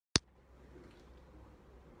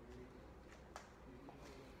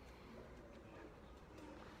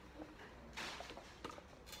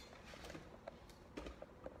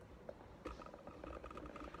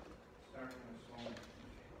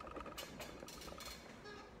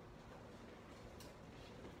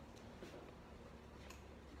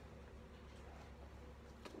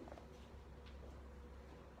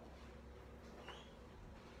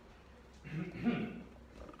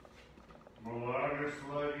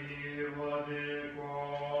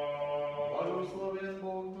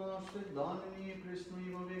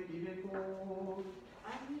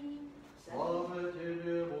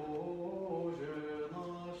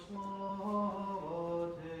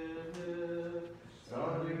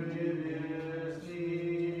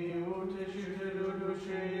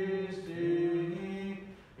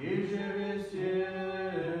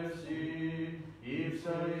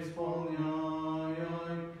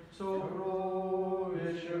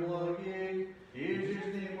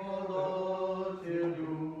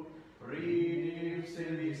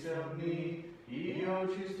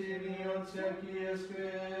всякие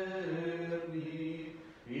скверни,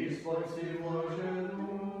 и спаси, Боже,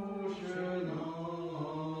 душу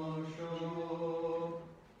нашу.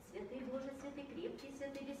 Святый Боже, святый крепкий,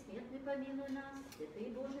 святый бессмертный, помилуй нас. Святый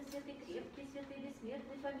Боже, святый крепкий, святый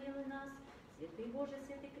бессмертный, помилуй нас. Святый Боже,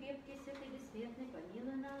 святый крепкий, святый бессмертный,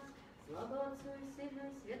 помилуй нас. Слава Отцу и Сыну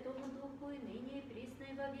и Святому Духу, и ныне и присно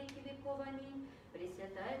и во веки веков. Аминь.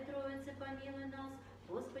 Пресвятая Троица, помилуй нас.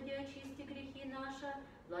 Господи, очисти грехи наши.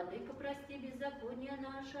 Владыка, прости беззаконие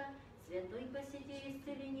наше. Святой, посети и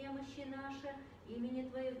исцели немощи наши. Имени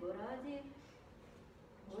Твоего ради.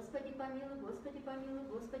 Господи, помилуй, Господи, помилуй,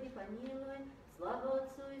 Господи, помилуй. Слава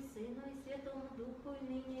Отцу и Сыну и Святому Духу, и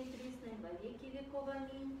ныне и присно и во веки веков.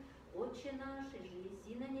 Аминь. Отче наш, и же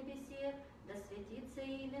еси на небесе, да светится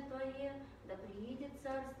имя Твое, да приидет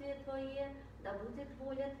царствие Твое, да будет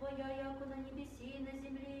воля Твоя, яко на небесе и на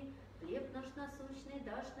земле. Хлеб наш насущный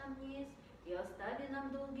дашь нам несть, и остави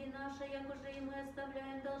нам долги наши, яко же и мы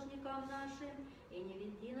оставляем должникам нашим. И не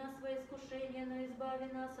веди нас во искушение, но избави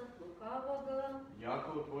нас от лукавого.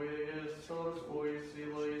 Яко Твое есть царство и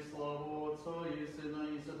сила и слава Отца и Сына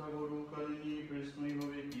и Святого Духа, ныне и присно и во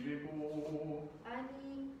веки веков.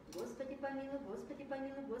 Аминь. Господи, помилуй, Господи,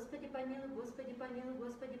 помилуй, Господи, помилуй, Господи, помилуй,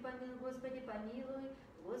 Господи, помилуй, Господи, помилуй.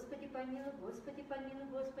 Господи, помилуй, Господи, помилуй,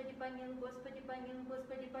 Господи, помилуй, Господи, помилуй,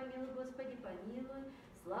 Господи, помилуй, Господи, помилуй.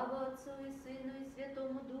 Слава Отцу и Сыну и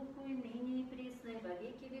Святому Духу, и ныне и присно и во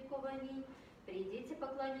веки веков. Аминь. Придите,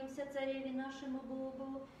 поклонимся Цареве нашему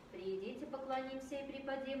Богу. Придите, поклонимся и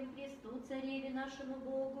преподем Христу, Цареве нашему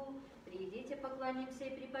Богу. Придите, поклонимся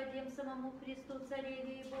и преподем самому Христу,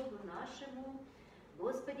 Цареве и Богу нашему.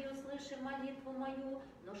 Господи, услыши молитву мою,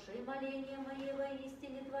 внуши моление мое во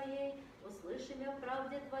истине Твоей, услыши меня в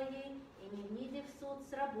правде Твоей, и не вниди в суд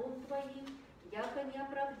с рабом Твоим, яко не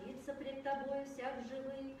оправдится пред Тобою всяк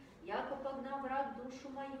живый, яко погнал враг душу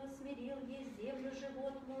мою, смирил есть землю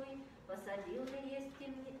живот мой, посадил ли есть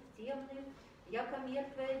темным, яко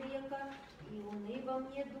мертвое века, и уны во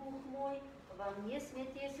мне дух мой, во мне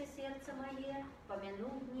смятеся сердце мое,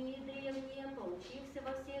 помянул дни древние, поучился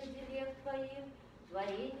во всех делах Твоих,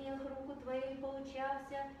 творениях руку Твоей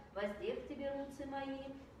поучався, воздев Тебе руцы мои,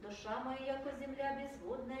 душа моя, яко земля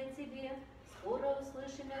безводная Тебе. Скоро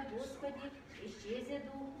услыши меня, Господи, исчезе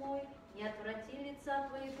дух мой, не отврати лица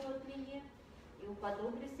Твоего от меня, и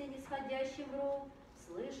уподоблюся нисходящим ров,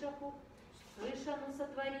 слышану,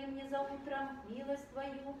 сотвори мне за утром милость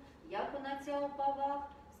Твою, яко на Тя уповах,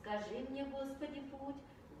 скажи мне, Господи, путь,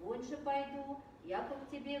 вон же пойду, яко к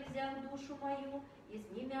Тебе взяв душу мою, из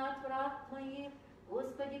ними от враг моих.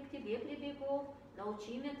 Господи, к Тебе прибегу,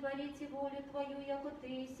 научи меня творить и волю Твою, яко Ты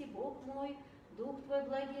еси Бог мой. Дух Твой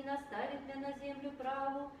благий наставит меня на землю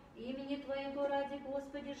праву, имени Твоего ради,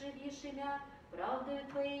 Господи, живишь имя, правдою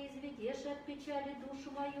Твоей изведешь от печали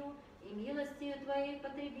душу мою, и милостью Твоей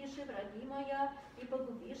потребишь и враги моя, и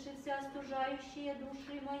погубишь и вся остужающие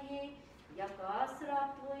души моей, яко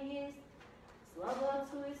раб Твой есть. Слава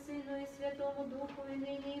Отцу и Сыну и Святому Духу, и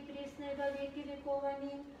ныне и присно и во веки веков.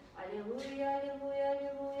 Аминь. Аллилуйя, аллилуйя,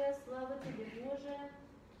 аллилуйя, слава Тебе, Боже.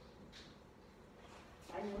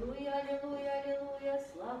 Аллилуйя, аллилуйя, аллилуйя,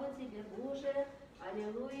 слава Тебе, Боже.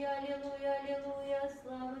 Аллилуйя, аллилуйя, аллилуйя,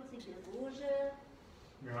 слава Тебе, Боже.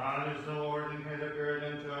 God is the Lord, and hath appeared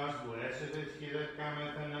unto us. Blessed is he that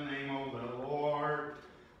cometh in the name of the Lord.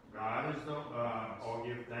 God is the, oh,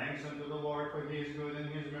 give thanks unto the Lord, for he is good,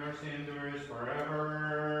 and his mercy endures forever.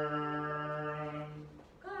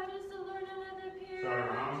 God is the Lord, and hath appeared.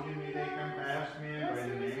 Surrounding me, they compass me, and by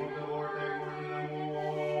the name of the Lord they warn them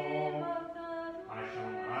all. I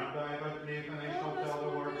shall not die, but live, and I shall tell the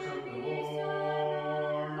works of the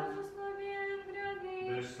Lord.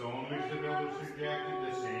 The stone which the builders rejected,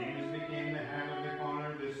 the same is became the head of the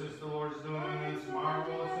corner. This is the Lord's doing, and it's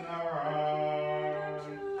marvelous in our eyes.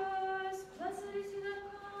 Blessed is he that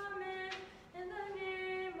cometh in the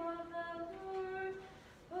name of the Lord.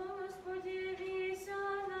 Господи, вися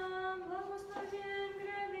нам, благословен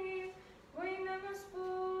гряды, во имя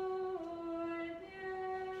Господне.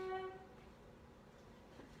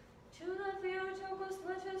 To the Theotokos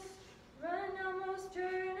let us run now most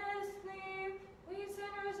earnestly, we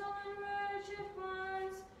sinners all and wretched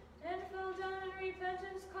ones, and fell down in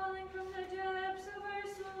repentance, calling from the depths of our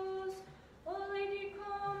souls. O Lady,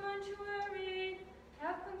 come unto our aid.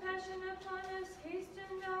 Have compassion upon us,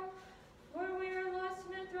 hasten now, for we are lost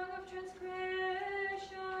in a throng of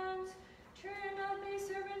transgressions. Turn not thy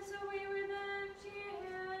servants away with empty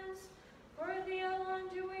hands, for thee alone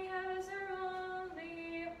do we have as our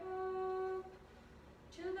only hope.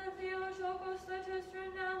 To the Theotokos let us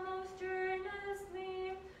run now most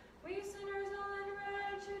earnestly, we sinners all and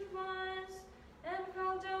wretched ones, and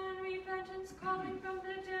fall down in repentance,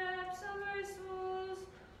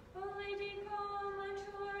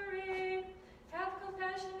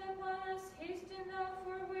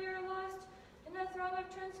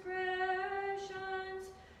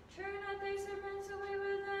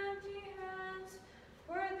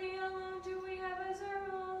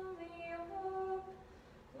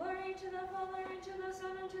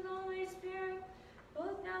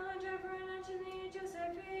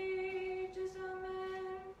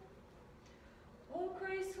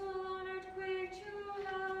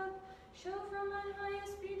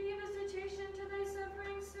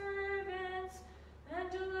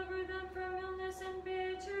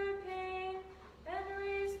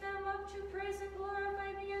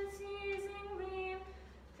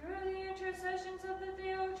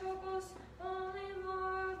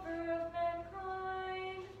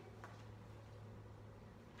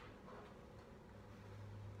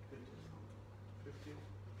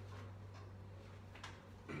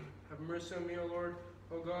 mercy on me, O Lord,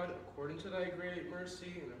 O God, according to thy great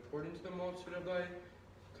mercy and according to the multitude of thy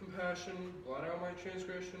compassion. Blot out my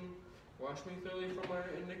transgression, wash me thoroughly from my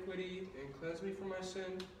iniquity, and cleanse me from my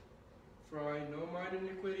sin. For I know mine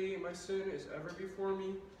iniquity, and my sin is ever before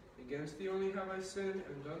me. Against thee only have I sinned,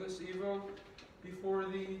 and done this evil before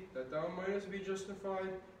thee, that thou mightest be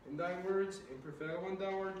justified in thy words, and prevail when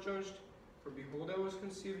thou art judged. For behold, I was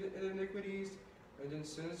conceived in iniquities, and in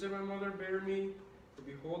sins did my mother bear me. For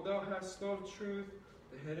behold, thou hast loved truth,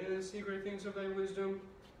 the hidden and secret things of thy wisdom,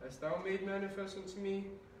 hast thou made manifest unto me.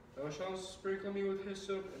 Thou shalt sprinkle me with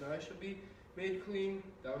hyssop, and I shall be made clean.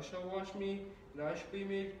 Thou shalt wash me, and I shall be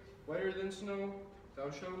made whiter than snow. Thou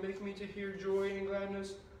shalt make me to hear joy and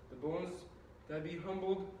gladness. The bones that be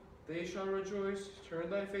humbled, they shall rejoice. Turn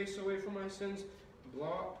thy face away from my sins, and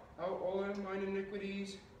blot out all of mine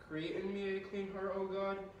iniquities. Create in me a clean heart, O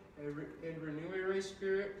God, and renew a right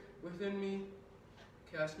spirit within me.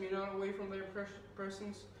 Cast me not away from thy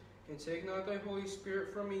presence, and take not thy Holy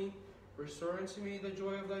Spirit from me. Restore unto me the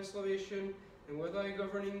joy of thy salvation, and with thy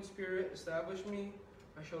governing spirit establish me.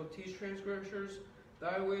 I shall teach transgressors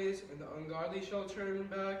thy ways, and the ungodly shall turn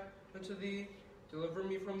back unto thee. Deliver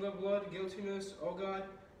me from the blood guiltiness, O God,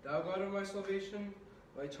 thou God of my salvation.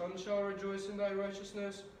 My tongue shall rejoice in thy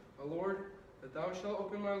righteousness, O Lord, that thou shalt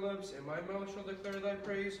open my lips, and my mouth shall declare thy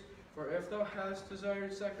praise. For if thou hast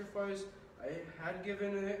desired sacrifice, I had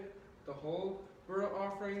given it. The whole burnt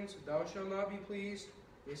offerings, thou shalt not be pleased.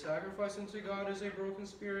 A sacrifice unto God is a broken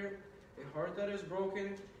spirit, a heart that is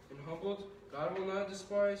broken and humbled, God will not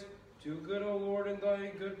despise. Do good, O Lord, in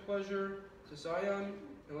thy good pleasure to Zion,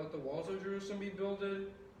 and let the walls of Jerusalem be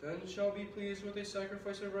builded. Then shall be pleased with a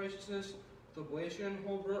sacrifice of righteousness, with oblation and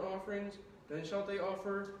whole burnt offerings. Then shalt they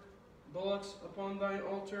offer bullocks upon thine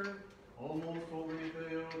altar. Almost holy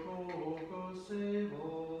Theotokos save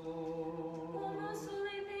Almost us.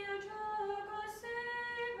 holy Theotokos,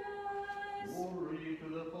 save us. Glory to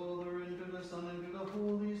the Father, and to the Son, and to the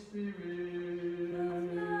Holy Spirit.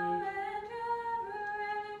 Both now and ever,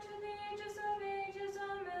 and into the ages of ages.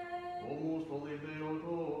 Amen. Almost holy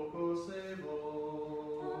Theotokos save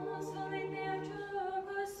Almost us. holy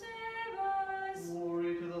Theotokos, save us.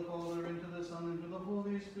 Glory to the Father, and to the Son, and to the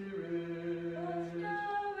Holy Spirit. Both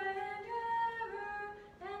now and ever,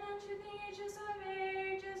 and into the ages of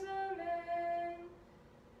ages. Amen.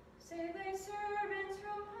 Save thy servants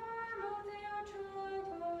from harm, O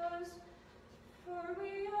Theotokos, for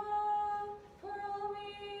all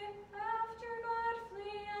we, after God,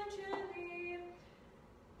 flee unto thee,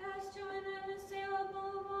 as to an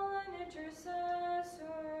unassailable wall and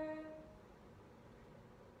intercessor.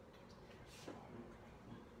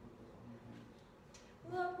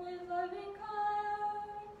 Look with loving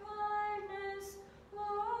kindness, O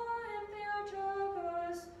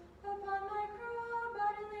Theotokos, upon my cruel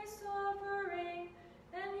bodily suffering,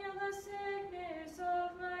 and heal the sickness of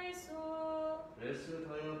my soul.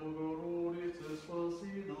 Пресвятая Богородица,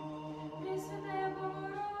 спаси нас. Пресвятая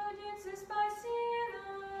Богородица, спаси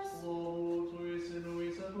нас. Слава Отцу и Сыну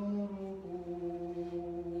и Святому Духу.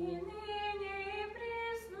 И ныне, и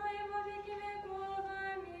присно, и во веки веков.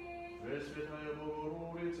 Аминь. Пресвятая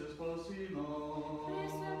Богородица, спаси нас.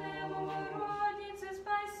 Пресвятая Богородица,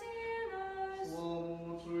 спаси нас. Слава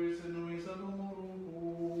Отцу и Сыну и Святому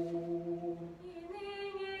Духу. И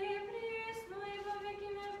ныне, и присно, и во веки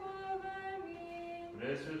веков. Аминь.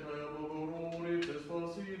 Пресвятая Богородица,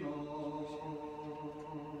 спаси нас.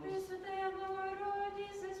 Пресвятая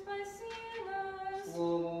Богородица, спаси нас.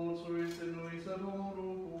 Слава Отцу и Сыну и Святому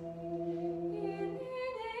Духу. И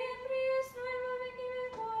ныне, и присно, и во веки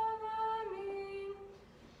веков. Аминь.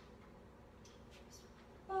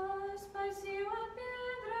 Спаси от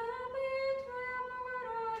бедра рабы Твоя,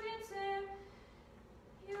 Богородице,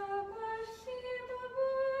 яко все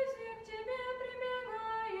побози к Тебе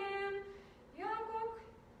прибегаем, яко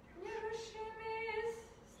к нерушимой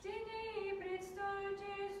стене и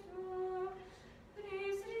предстательству.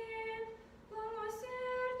 Презри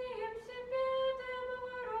милосердием Всепетая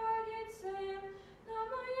Богородице, на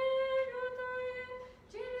мое лютое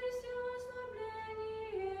телесное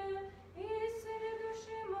ослабление, и исцели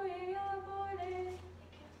души моя болезнь.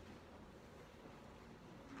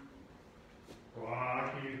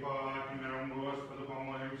 Паки миром Господу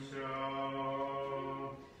помолимся.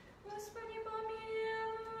 Господи,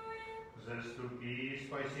 помилуй. Заступи,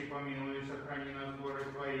 спаси, помилуй, сохрани нас, горы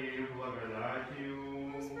Твоею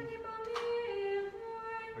благодатью. Господи, помилуй.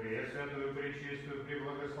 Пресвятую, пречистую,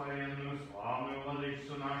 преблагословенную, славную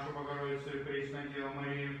Владычицу нашу Богородицу и Преснодеву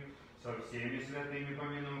Марию, со всеми святыми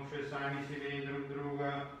помянувши сами себе и друг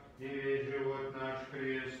друга, и весь живот наш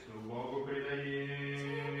Христу Богу предадим.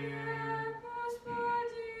 Тебе,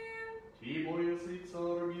 Господи.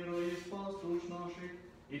 Царь мира и спас душ наших,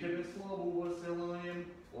 и Тебе славу воссылаем,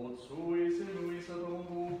 Отцу и Сыну и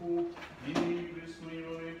Святому Духу, ныне и присно и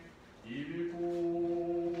во век и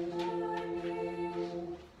веков.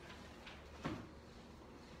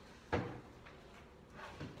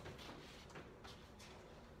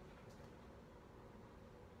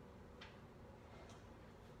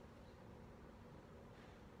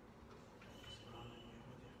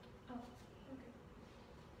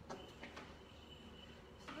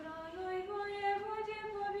 Страной воеводе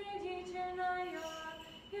победительная,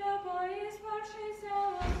 яко испавшийся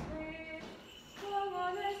восты,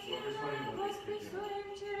 благодатная воспресуем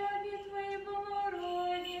Тебе Твоей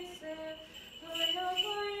Богородице, Твоя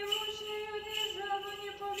поимущую державу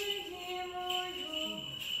непобедимую,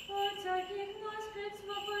 от всяких нас пред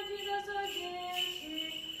свободе да задержи,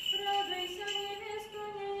 радуйся, невеста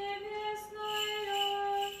небесная.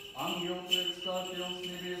 Ангел предстатель с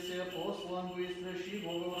небесе послан, быстрящий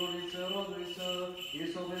Богородице, радуйся, и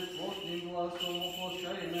со бесплотным глазом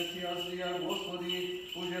уплощаемых языя, Господи,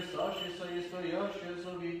 ужасашися и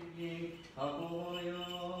стоящеся веки, такое.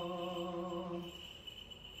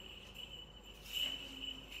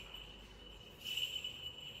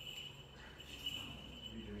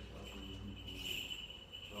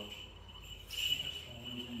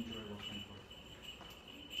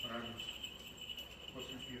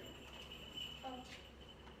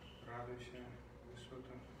 Радуйся,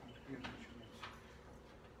 высота открытия.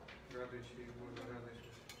 Радуйся, Боже, радуйся.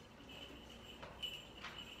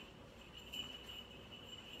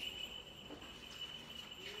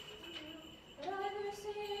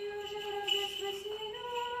 Радуйся, и уже радость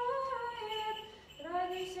воссияет,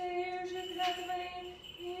 радуйся, и уже клятва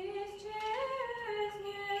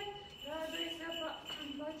исчезнет, радуйся,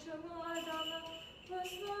 почему Адама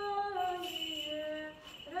послание,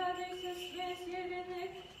 радуйся, связь вины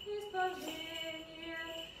исполнение,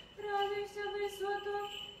 радуйся, высоту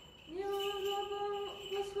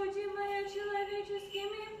невосходимая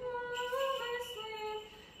человеческими помыслами,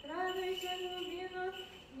 радуйся, глубину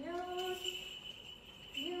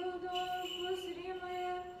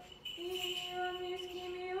неудобозримая и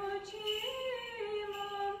неанглийскими очима,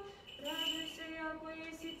 радуйся, яко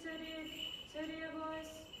еси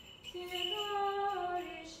царевось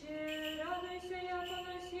седалище, радуйся, яко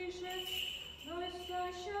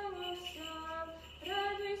носящемуся,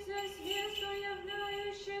 радуйся, звезду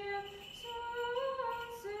являющая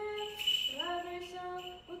солнце, радуйся,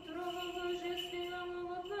 утробу божественному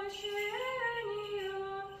воплощению,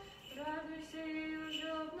 радуйся, ей уже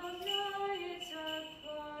обновляется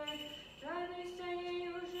Твой, радуйся, ей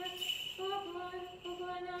уже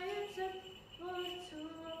поклоняется Творцу,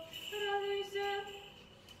 радуйся,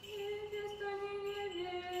 невеста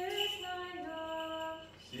небесная.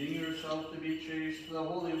 Seeing yourself to be chaste, the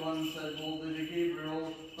Holy One said boldly to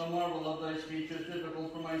Gabriel, the marvel of thy speech is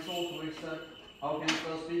difficult for my soul to accept. How canst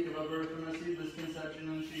thou speak of a birth from a seedless conception?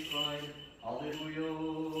 And she cried, Alleluia.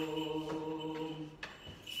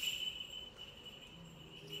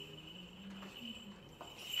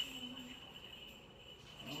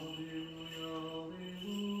 Alleluia,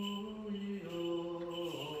 alleluia,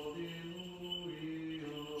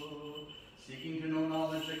 alleluia. Seeking to know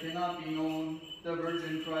knowledge that cannot be known, the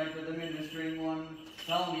Virgin cried to the ministering one,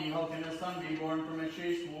 Tell me, how can a son be born from a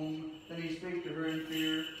chaste womb? Then he spake to her in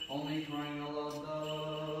fear, only crying aloud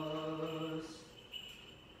thus.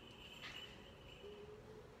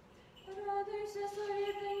 Радуйся,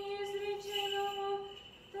 совета неизреченному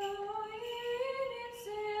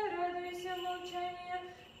таиннице, радуйся, молчание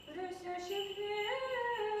просящих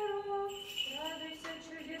веру, радуйся,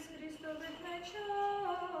 чудес Христовых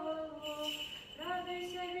началу,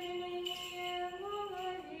 радуйся, веление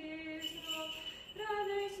маловизну,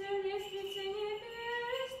 радуйся, лестница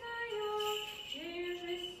небесная, чей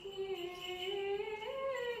же снили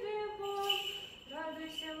Бог,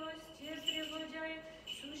 радуйся, мосте прибудяй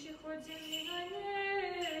сущих от земли на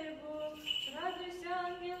небо, радуйся,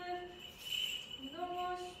 ангелы,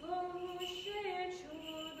 домословущее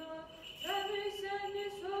чудо, радуйся,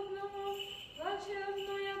 бесогному,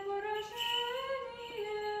 плачевное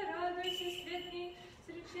поражение, радуйся, светлый,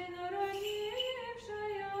 среченно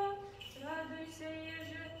родившая, радуйся,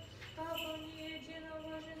 еже, кого не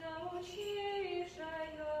единого же научившая,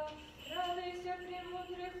 радуйся,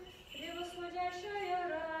 премудрых, превосходящая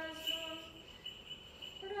разум,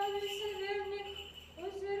 радуйся, верник,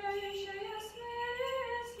 озирающая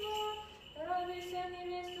смыслу, радуйся,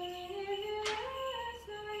 невесту невестная.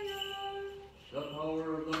 The power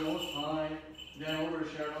of the Most High then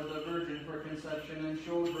overshadowed the Virgin for conception and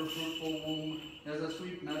showed her fruitful womb as a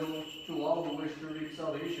sweet meadow to all who wish to reap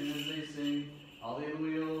salvation as they sing,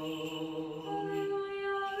 Alleluia. Alleluia.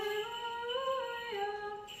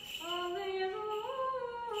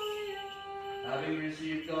 Having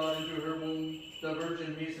received God into her womb, the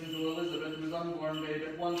Virgin hastened to Elizabeth, whose unborn babe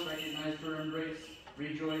at once recognized her embrace,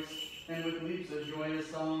 rejoiced, and with leaps of joyous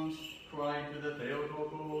songs cried to the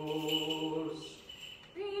Theotokos.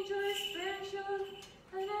 Rejoice, branches,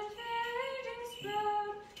 and unfading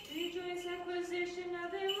sprout. Rejoice, acquisition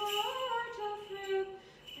of immortal fruit.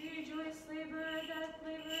 Rejoice, labor that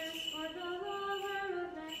labors for the lover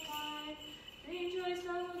of mankind. Rejoice,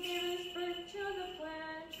 thou who gavest birth to the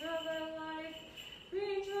plant of our life.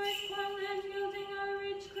 Rejoice, cornland yielding a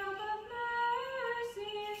rich crop of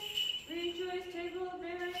mercies. Rejoice, table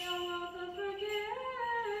bearing a wealth of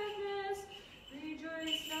forgiveness.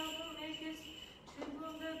 Rejoice, thou who makest to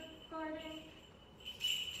bloom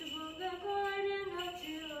the garden of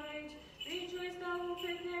delight. Rejoice, thou who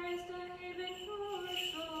preparest a haven for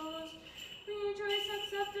souls. Rejoice,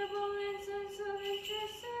 acceptable incense of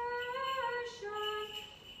intercession.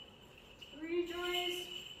 Rejoice,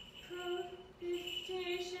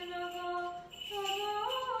 propitiation of all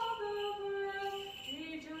the world.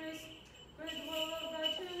 Rejoice, goodwill of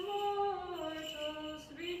God to mortals.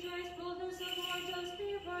 Rejoice, boldness of mortals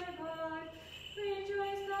before God.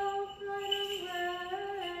 Rejoice, thou bride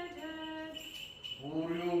unwedded.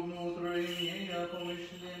 Урю внутреннее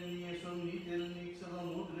помышление сомнительных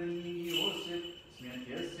целомудренный Иосиф,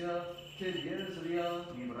 смертеся, тебе зря,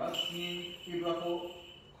 и мрачней, и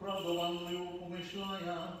бракокрадованную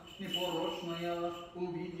помышляя, непорочная,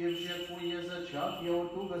 увидевши твое зачатие от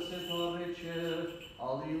Духа Святого рече.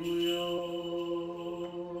 Аллилуйя.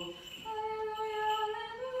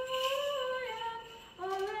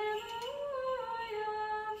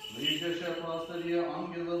 Слышащие пастыри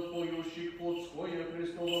ангелов, поющих плотское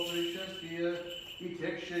Христово пришествие, и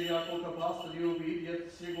текше, яко ко пастыри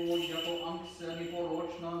увидят сего, яко ангся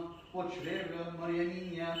непорочно, по чреве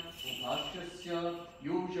Марьянине, упащася,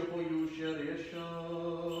 юже поюще реша.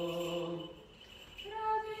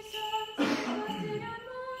 Радуйся, пастыря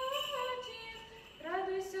матив,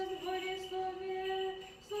 радуйся в Богослове,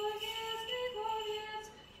 словесный овец,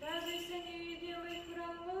 радуйся невидимых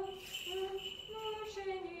храмов,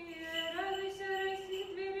 внушение, радуйся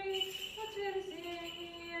рассветвелей,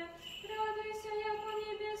 утверждение, радуйся, яко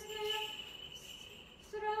небесные,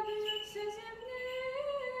 срадуются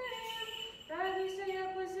земным, радуйся,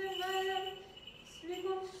 яко земная, с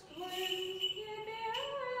ликовствуем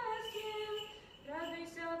небесным,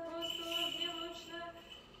 радуйся, апостолов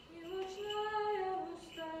немощная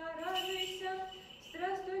уста, радуйся,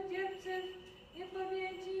 здравствуй, терпцев,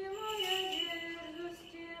 непобедимая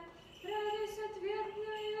дерзости, радуйся,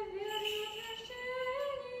 твердное верное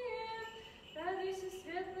утверждение, радуйся,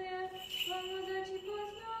 светлое, благодать и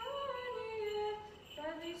познание,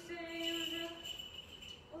 радуйся, и уже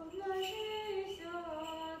обнажися,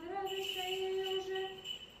 радуйся, и уже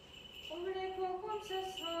увлекохомся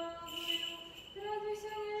славою,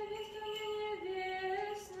 радуйся, невеста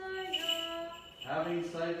небесная. Having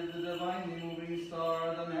sighted the divinely moving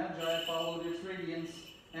star, the Magi followed its radiance,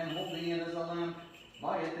 and holding it as a lamp,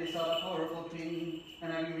 by it they saw a powerful king,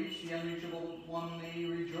 and having reached the unreachable one, they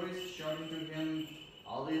rejoiced, shouting to him,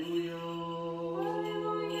 Alleluia!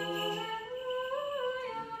 Alleluia,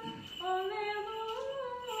 alleluia, alleluia.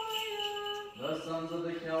 The sons of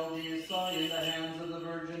the Chaldees saw in the hands of the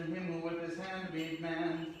Virgin him who with his hand made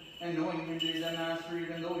man, and knowing him to be their master,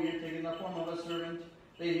 even though he had taken the form of a servant,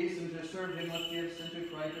 they hastened to serve him with gifts and to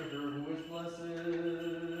cry to her who is blessed.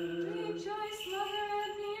 Rejoice, lover of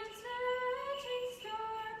the unsetting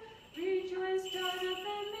star. Rejoice, daughter of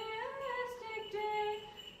the mystic day.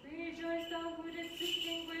 Rejoice, thou who didst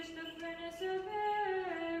distinguish the furnace of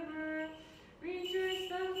error. Rejoice,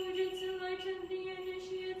 thou who didst enlighten the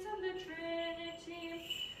initiates of the Trinity.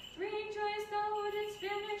 Rejoice, thou who didst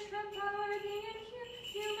banish from power the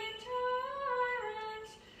inhuman tyrant.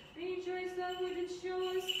 Rejoice, thou who didst show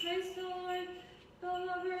us Christ the Lord, the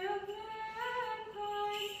lover of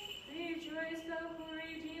mankind. Rejoice, thou who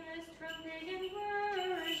redeemest from pagan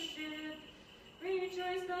worship.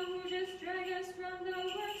 Rejoice, thou who didst drag us from the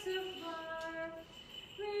works of fire.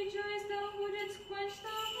 Rejoice, thou who didst quench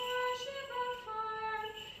the worship of fire.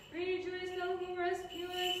 Rejoice, thou who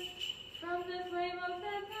rescuest from the flame of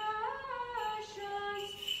the passions.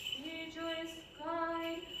 Rejoice,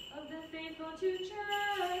 guide of the faithful to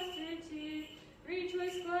chastity.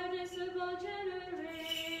 Rejoice, gladness of all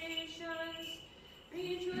generations.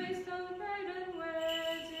 Rejoice, thou bride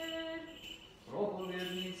unwedded.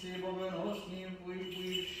 Проповедницы богоносни,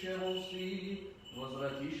 вышедшие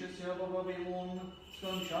возвратившийся в Вавилон,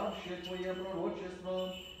 скончавший твое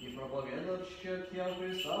пророчество и проповедавший Тя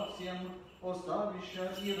Христа всем,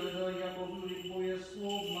 оставивший Ирода, яко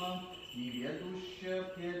боесловно, и ведущий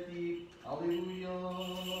пети. Аллилуйя.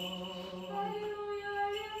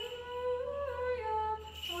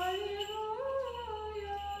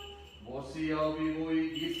 сиял в его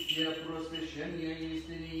единстве просвещения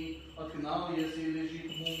истины, окнал силы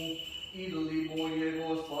тьму, идолы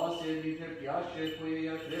Божьего спасения, терпящие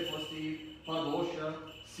твоей крепости, подоща,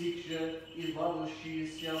 сикше,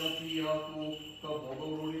 избавившийся от яку, ко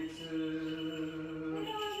Богородице.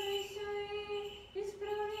 Радуйся и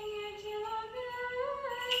исправление человека,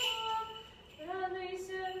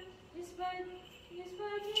 радуйся и спадение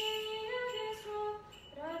лесов,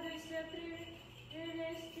 радуйся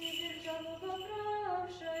прелести державу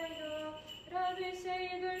поправшая, радуйся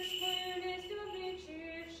идольскую лесть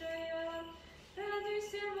обличившая,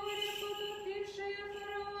 радуйся море потопившая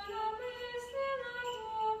фараона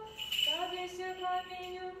мысленного, радуйся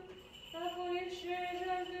каменю, напоившая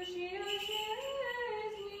жаждущие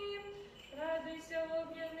жизни, радуйся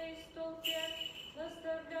огненный столпе,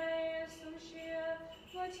 наставляя сущие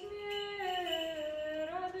во тьме,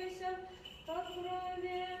 радуйся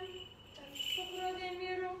покрове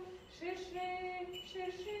миру,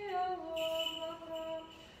 ширшее облако,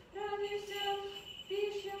 радуйся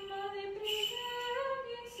пище малой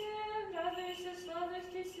приемнице, радуйся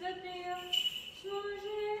сладости святые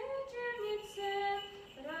служительнице,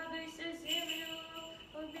 радуйся землю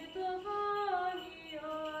обетования,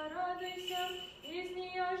 радуйся из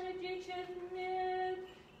нея же течет мед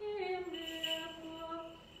и млеко.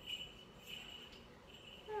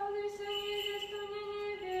 Радуйся, невеста мне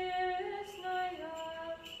небесная.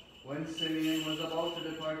 When Simeon was about to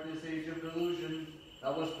depart this age of delusion,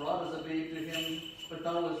 thou wast brought as a babe to him, but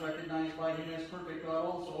thou wast recognized by him as perfect God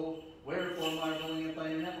also. Wherefore, marveling at thy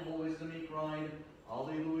ineffable wisdom, he cried,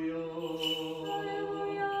 Alleluia.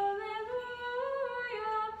 Alleluia, alleluia,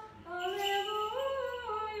 alleluia.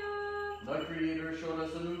 The Creator showed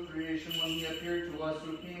us a new creation when he appeared to us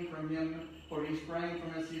who came from him, for he sprang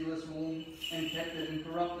from a seedless womb and kept it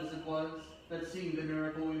incorrupt as it was, that seeing the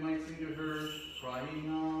miracle we might sing to her, crying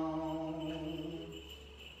out.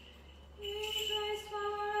 Rejoice,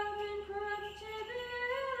 flower of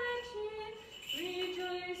incorruptibility.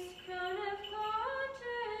 Rejoice, crown of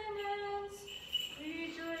continence.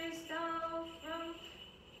 Rejoice, thou from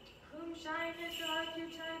whom shineth the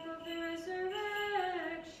archetype of the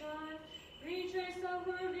resurrection. Rejoice, thou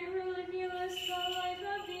worthy who revealest the life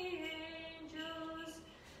of the angels.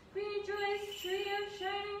 Rejoice, tree of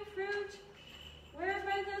shining fruit,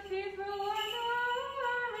 whereby the faithful are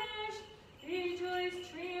nourished. Rejoice,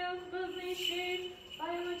 tree of goodly shade,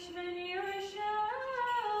 by which many are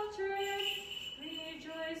sheltered.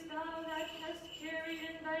 Rejoice, thou that hast carried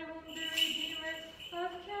in thy womb the Redeemer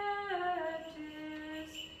of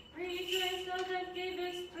captives. Rejoice, thou that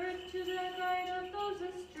gavest birth to the guide of those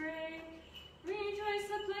astray. Rejoice,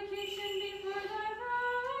 supplication before thy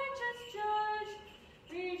righteous judge.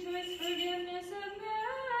 Rejoice, forgiveness of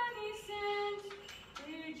many sins.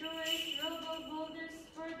 Rejoice, robe of boldness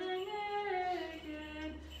for the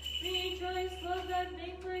naked. Rejoice, love that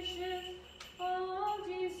vanquisheth all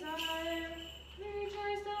desire.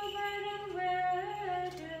 Rejoice, thou bride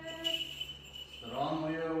unwedded.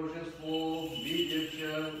 Странное рождество,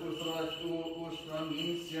 видевшее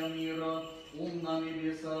устранился мира, ум на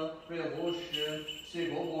небеса, прелоще,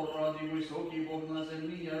 всего ради высокий Бог на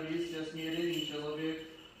земле, явился смиренный человек,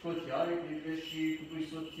 хотя и припящий к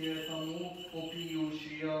высоте тому,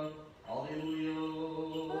 опьющая. Аллилуйя.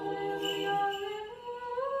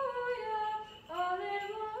 Alleluia, alleluia,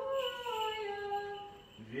 alleluia.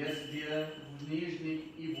 Везде, в нижних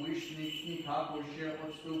и вышних, никакое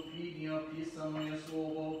отступление описанное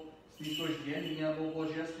слово, снисхождение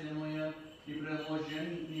божественное, и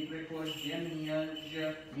прихождение же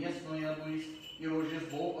местное быть, и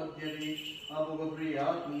рождество отделить, а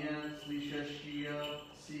богоприятнее слышащие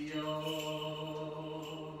сия.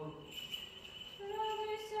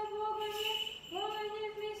 Радуйся, Бога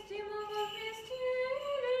невместимого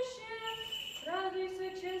вместилища, радуйся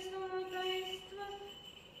честному таинству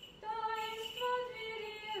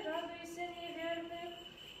двери, радуйся неверных,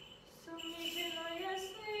 сомнительное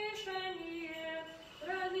слышание,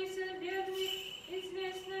 радуйся бедных,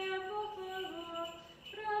 известная похвала,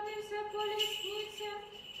 радуйся колеснице,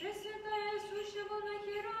 пресвятая сущего на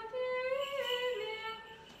херувиме,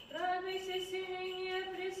 радуйся селение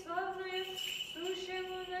преславное,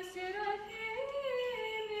 сущему на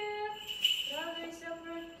серафиме, радуйся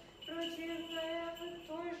противная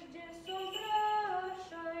тожде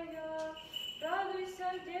собравшая, радуйся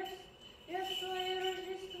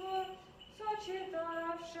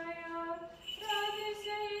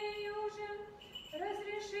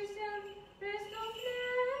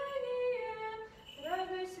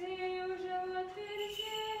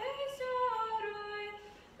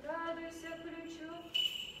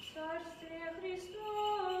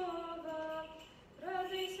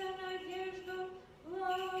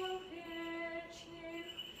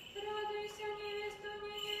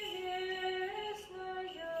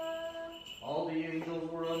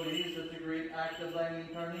act of thine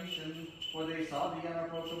incarnation, for they saw the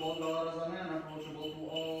unapproachable God as unapproachable to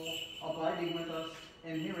all, abiding with us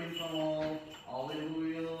and hearing from all.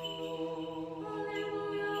 Alleluia.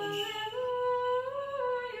 Alleluia,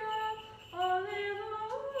 alleluia.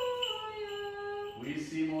 We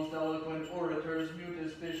see most eloquent orators mute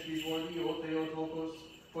as fish before thee, O Theotokos,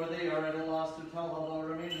 for they are at a loss to tell how thou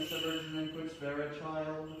remainest a virgin and couldst bear a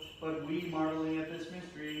child. But we, marveling at this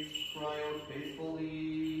mystery, cry out faithfully.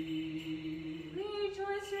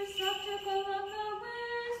 Rejoice, receptacle of the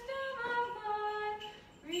wisdom of God.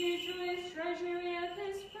 Rejoice, treasury of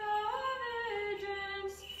his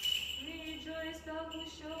providence. Rejoice, thou who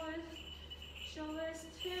showest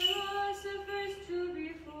philosophers to be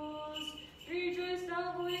fools. Rejoice, thou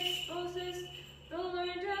who exposest the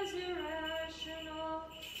learned as irrational.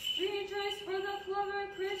 Rejoice, for the clever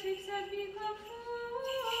critics have become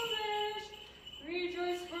foolish.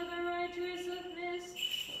 Rejoice, for the writers of myths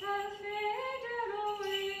have faded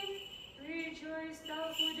away. Rejoice, thou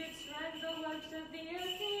who didst rend the webs of the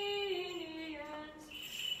Athenians.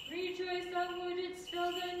 Rejoice, thou who didst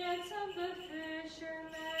fill the nets of the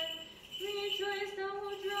fishermen. Rejoice, thou who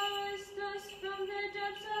drawest us from the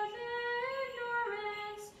depths of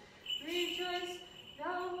ignorance. Rejoice,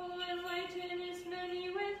 thou who enlightenest many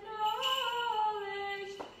with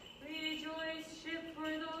knowledge. Rejoice, ship for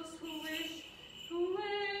those who wish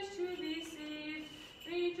to be saved.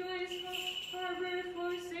 Rejoice, harbor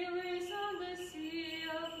for sailors on the sea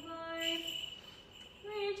of life.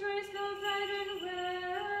 Rejoice, thou bride and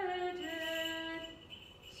wedded.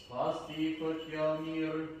 Spasti хотя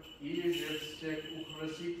мир, и же всех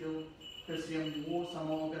украситель, ко всему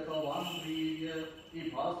самоуготовании, и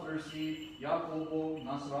пастырси, Якову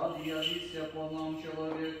нас ради явися по нам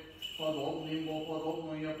человек, подобным Бог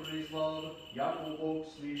подобное призвал, Яко Бог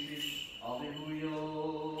слышит. Аллилуйя.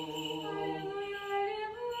 Alleluia,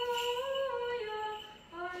 alleluia,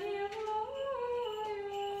 alleluia.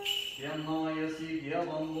 Темная си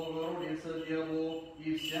девам, Богородица Деву, и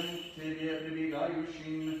всем к Тебе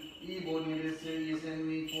прибегающим, ибо небесе и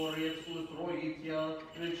земли Творец устроит я,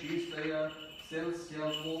 пречистая,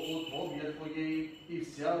 вселся в утробе Твоей, и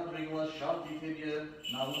вся приглашат и Тебе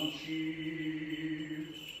научи.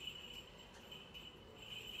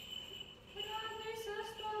 Радуйся,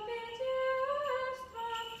 столбе девства,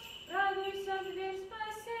 радуйся, дверь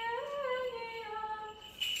спасения,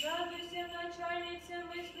 радуйся, начальнице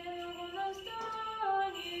мысленного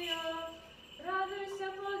настроения, радуйся,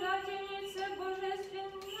 подательнице божественной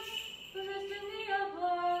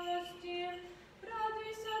благости,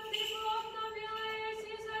 радуйся, ты обновилась и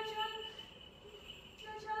зачатая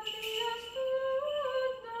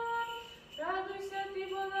студна, радуйся, ты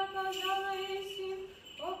была показала Иси,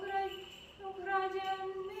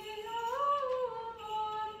 украденный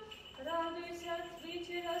омон, радуйся,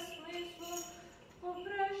 отвлечена смыслу,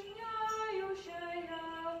 упражняющая,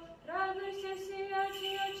 радуйся,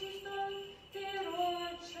 сиятельная чистоты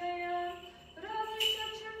родшая, радуйся,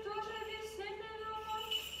 чем тоже бессмертного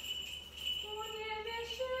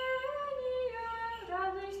уневещения,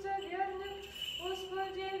 радуйся, верных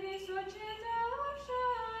Господи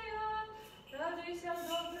высочитавшая, радуйся,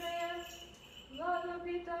 добрая,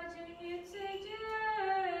 благопитательнице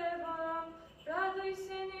Дева,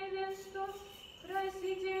 радуйся, невесту,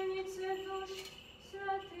 красительнице душ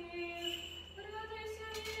святых, радуйся,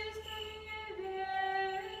 невеста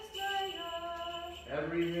небесная.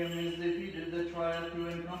 Every hymn is defeated that trieth to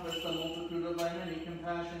encompass the multitude of thy many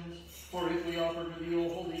compassions. For if we offer to thee, O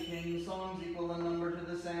Holy King, songs equal in number to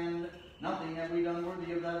the sand, nothing have we done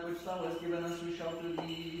worthy of that which thou hast given us, we shout to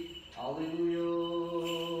thee. Alleluia.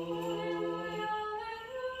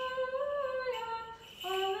 Alleluia,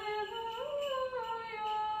 alleluia.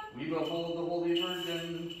 We behold the Holy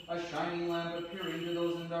Virgin, a shining lamp appearing to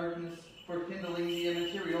those in darkness, for kindling the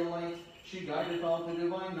immaterial light. She guideth all to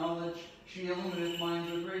divine knowledge. She illumineth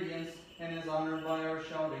minds with radiance, and is honored by our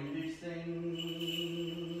shouting these things.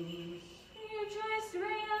 Rejoice,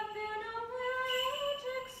 reign of the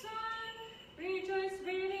magic sun. Rejoice,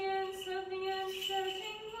 radiance of the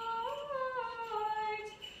unsetting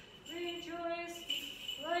light. Rejoice,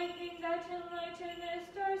 lightning that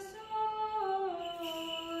enlighteneth our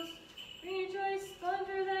souls. Rejoice,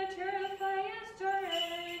 thunder that terrifieth our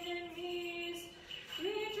enemies.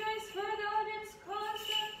 Rejoice, for thou didst cause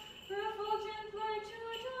the refulgent light to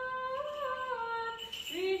dawn.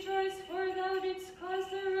 Rejoice, for thou didst cause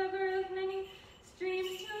the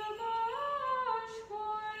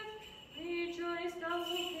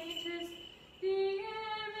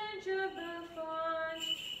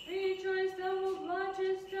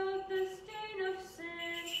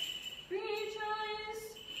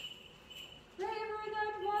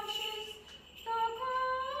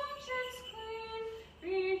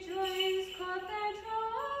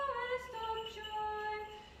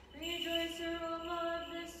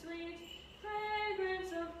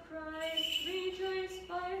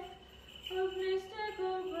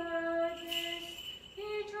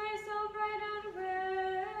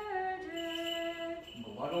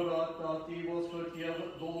Благодатта Ти, Господь, я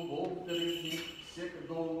долго вдрызни, всех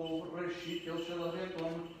долго расщитил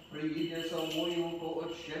человеком, прииде собою по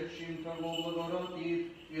отщепщим того благодати,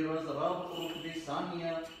 и разраб рук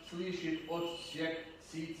Писания слышит от всех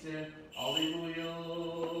сице. Аллилуйя.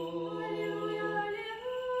 Аллилуйя,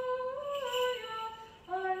 аллилуйя,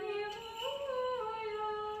 аллилуйя.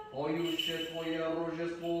 Поюще Твое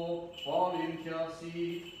рожество, палим Тя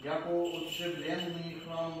си, яко отшевленный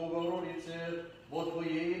храм Богородицы, во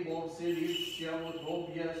Твоей Бог вселится, во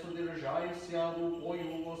Тобе содержайся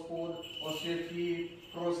рукою, Господь, освети,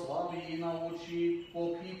 прослави и научи,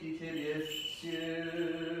 попити Тебе всех.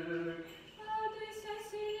 Радуйся,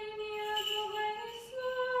 силение Бога и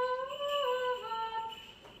слава,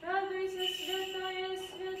 радуйся, святая,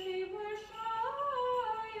 святый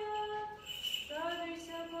большая,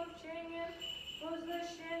 радуйся, попчение,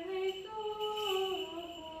 возвращенный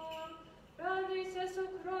Духом, радуйся,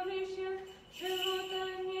 сокровище, живота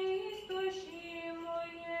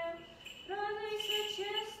неистощимое, радуйся,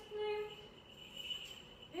 честный,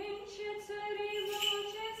 венче царей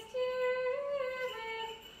благочестивых,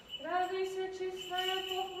 радуйся, честная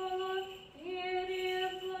похвала Иерия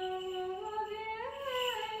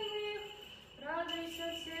благоговейных, радуйся,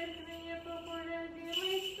 церкви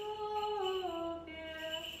непоколебимый столпе,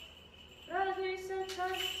 радуйся,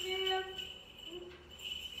 царствие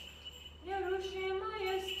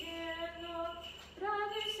нерушимая стена,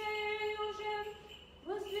 радуйся, ей уже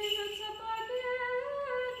воздвижутся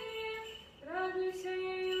победы, радуйся,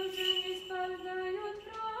 ей уже не спадают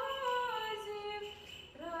праздник,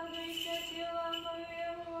 радуйся, тело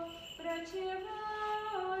моему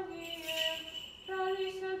врачевание,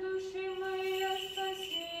 радуйся, души моя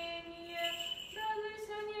спасение,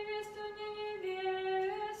 радуйся, невеста мне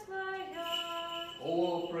небесная.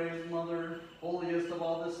 Oh, praise Mother, holiest of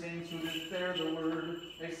all the saints who did bear the word,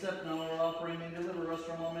 accept now our offering and deliver us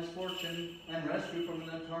from all misfortune, and rescue from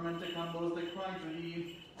the torment to come those that cry to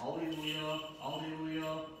Thee. Alleluia,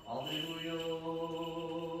 alleluia, alleluia.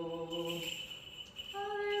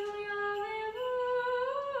 Alleluia,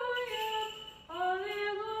 alleluia,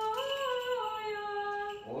 alleluia.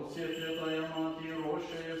 О, Святая Матерь,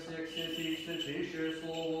 росшая всех святых, святейшее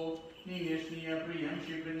Слово, нынешнее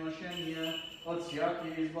приемши приношение, от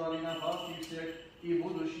всяких избави напасти всех, и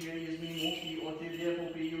будущее изми муки от Тебе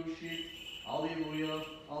попиющих. Аллилуйя,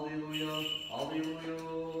 аллилуйя, аллилуйя.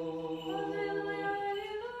 Alleluia,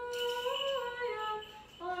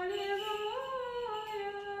 alleluia.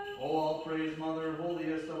 Oh, all praise, Mother,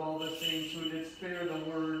 holiest of all the saints who did spare the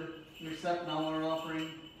word, accept now our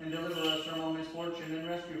offering, and deliver us from all misfortune, and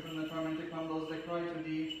rescue from the torment to come those that cry to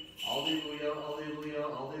Thee. Alleluia, alleluia,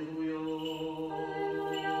 alleluia.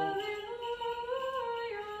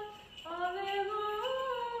 Alleluia, alleluia.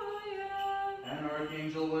 An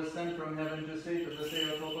archangel was sent from heaven to say to the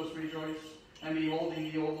Theotokos, rejoice. And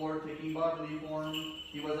beholding the old Lord taking bodily form,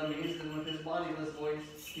 he was amazed, and with his bodiless voice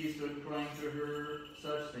he stood crying to her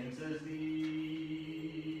such things as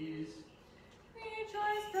these.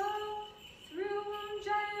 Rejoice thou, through whom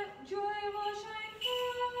joy will shine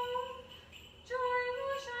forth. Joy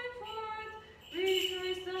will shine forth.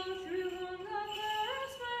 Rejoice thou, through whom the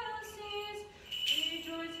clouds will cease.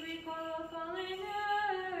 Rejoice, recall of fallen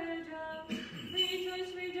Adam.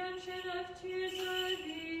 Rejoice, redemption of tears of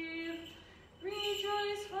Eve.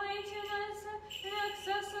 Rejoice, heightened and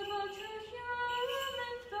inaccessible to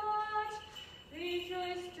human thought.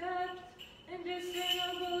 Rejoice, depth and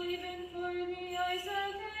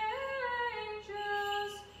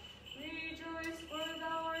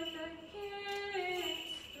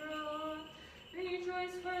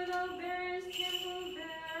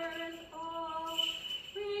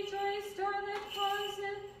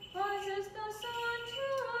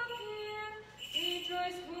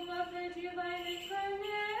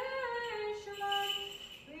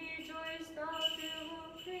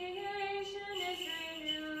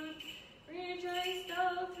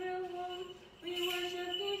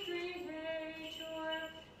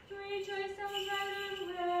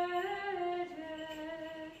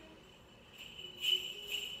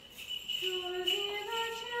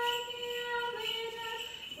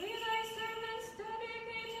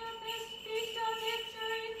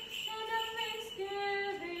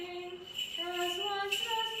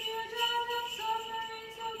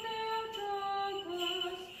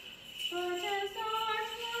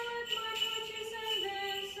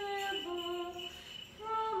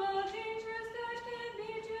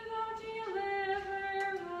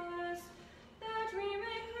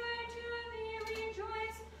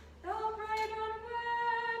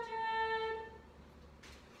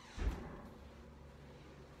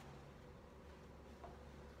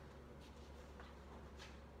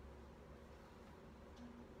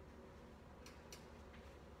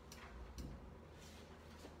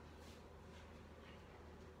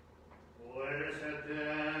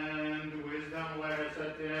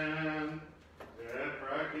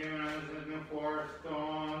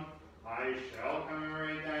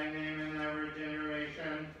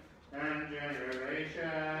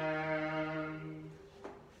generation.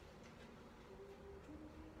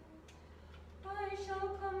 I shall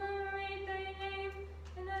commemorate thy name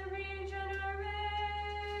in every generation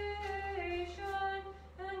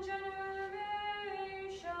and generation.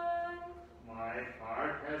 My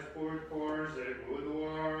heart has poured forth a good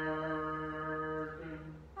word.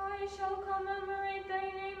 I shall commemorate thy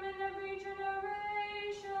name in every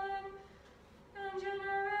generation and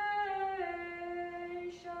generation.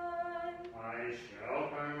 I shall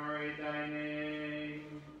commemorate thy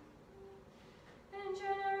name. And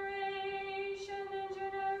generation and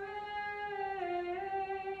generation.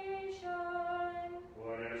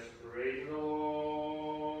 Let us praise the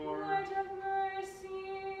Lord. Lord have mercy.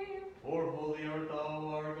 For holy art thou,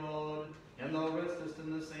 our God, and thou restest in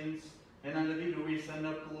the saints, and unto thee do we send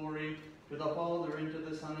up glory, to the Father, and to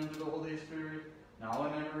the Son, and to the Holy Spirit, now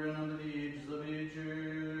and ever, and unto the ages of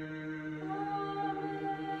ages.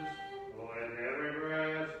 Amen. Let every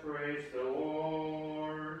breath praise the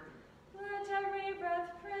Lord. Let every breath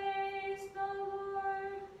praise the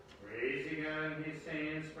Lord. Praising God and his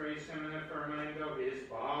saints, praise him in the firmament of his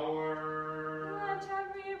power. Let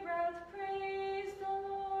every breath praise the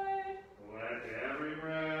Lord. Let every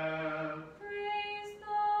breath, Praise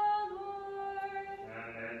the Lord.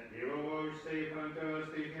 and that he will vouchsafe unto us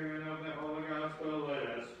the hearing of the Holy Gospel. Let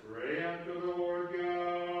us pray unto the Lord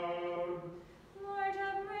God. Lord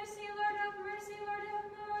have mercy, Lord have mercy, Lord have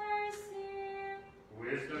mercy.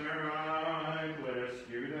 Wisdom arrive, let us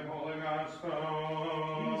hear the Holy Gospel.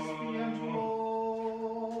 Peace be unto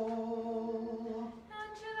all.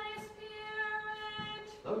 And to thy spirit.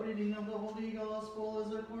 The reading of the Holy Gospel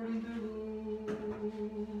is according to Luke.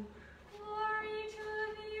 Glory to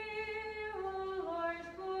thee, O Lord,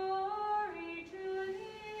 glory to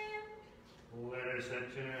thee. Let us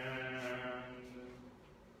attend.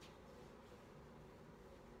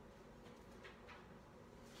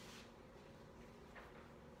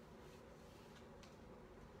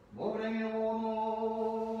 Во време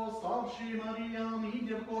оно, ставши Мариям,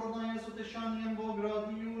 иде в Корное с утешанием во град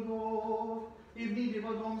Иудов, и вниде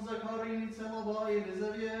во дом Захарии целова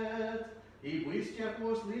Елизавет, и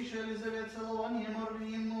быстяко слыша Елизавет целование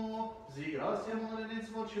Марвину, взиграся младенец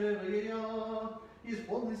во чрево ея,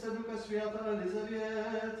 исполнится Духа Свята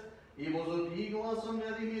Елизавет, и возопи гласом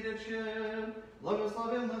рядом и рече,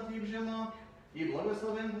 благословенна ты в женах, и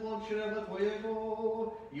благословен плод чрева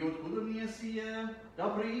Твоего, и откуда мне сие, да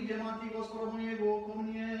прииде Мати Господа моего ко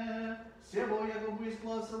мне, сего яко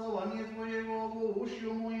близко целование Твоего во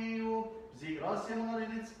ушью моею, взиграся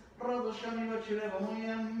младенец, радошами во чрева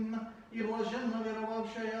моем, и блаженно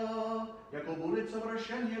веровавшая, яко будет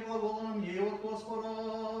совращение глаголом ей от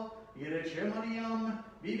Господа, и рече Мариям,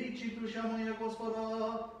 величи душа моя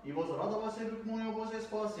Господа, и возрадовался дух мой о Бозе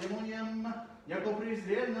спасе моем, яко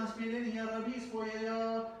презрел на смирение раби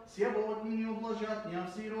своя, сего отныне ублажат меня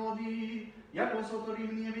все роди, яко сотвори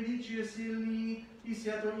мне величие сильный, и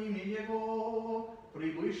свято имя Его,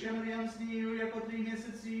 прибывшим рядом с нею, яко 3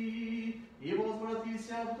 месяцы, и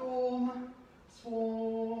возвратился в дом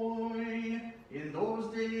свой. In those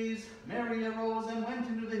days, Mary arose and went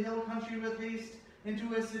into the hill country with haste,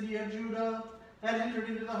 into a city of Judah, and entered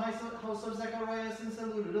into the house of Zacharias and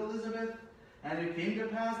saluted Elizabeth. And it came to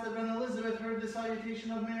pass that when Elizabeth heard the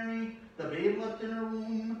salutation of Mary, the babe leapt in her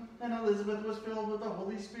womb, and Elizabeth was filled with the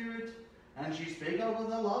Holy Spirit. And she spake out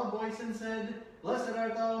with a loud voice and said, Blessed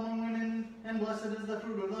art thou among women, and blessed is the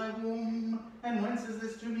fruit of thy womb. And whence is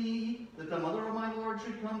this to me, that the mother of my Lord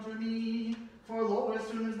should come to me? For lo, as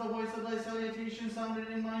soon as the voice of thy salutation sounded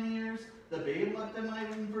in mine ears, the babe leapt in my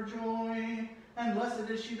womb for joy. And blessed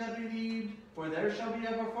is she that believed, for there shall be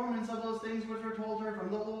a performance of those things which were told her from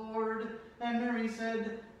the Lord. And Mary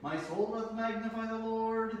said, My soul doth magnify the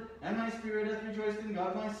Lord, and my spirit hath rejoiced in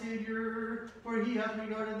God my Saviour, for he hath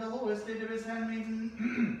regarded the low estate of his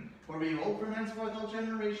handmaiden. For behold, from henceforth all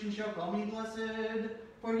generations shall call me blessed.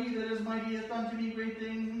 For he that is mighty hath done to me great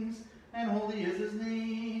things, and holy is his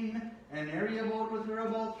name. And Mary abode with her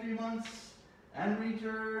about 3 months, and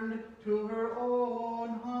returned to her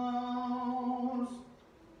own house.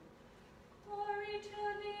 Glory to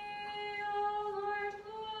thee, O Lord,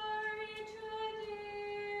 glory to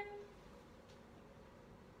thee.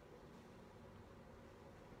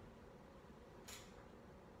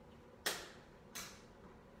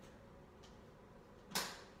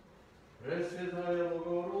 Пресвятая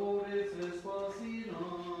Богородице, спаси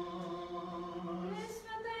нас.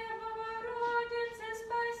 Пресвятая Богородице,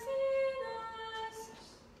 спаси нас.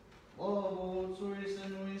 Слава Отцу и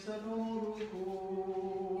Сыну и Святому Духу.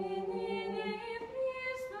 И ныне и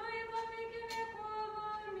присно и во веки веков.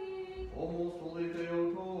 Аминь. Помост великий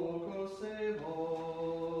Отока сего.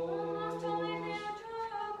 Помост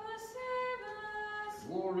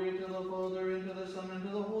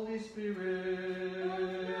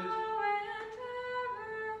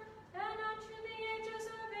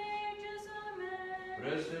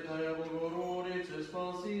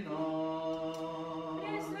спаси нас.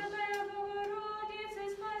 Пресвятая Богородице,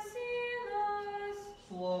 спаси нас.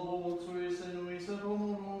 Слава Отцу и Сыну и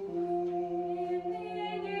Святому Духу. И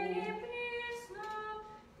ныне, и присно,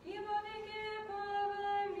 и во веки веков.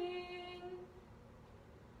 Аминь.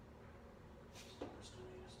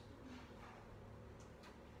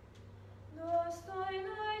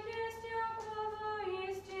 Достойно есть Якова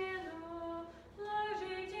истину,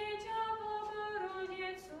 блажите Тя,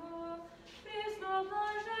 Богородицу,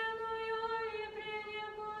 пресноблаженную и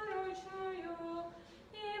пренепорочную,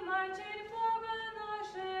 и Матерь Бога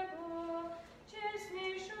нашего,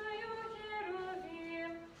 честнейшую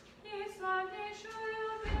Херувим, и славнейшую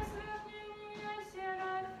без сравнения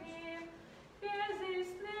Серафим, без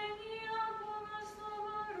истления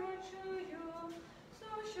богословоручую,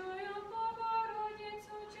 сущую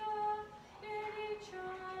Богородицу Тя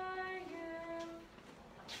величаем.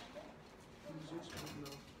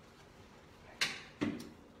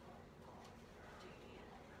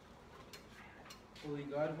 Holy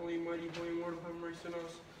God, holy mighty, holy immortal, have mercy on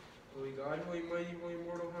us. Holy God, holy mighty, holy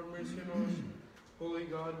immortal, have mercy on us. Holy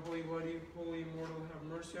God, holy mighty, holy immortal, have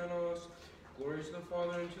mercy on us. Glory to the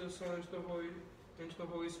Father, and to the Son, and to the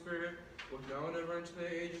Holy Spirit, both now and ever, and to the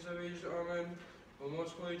ages of ages. Amen. O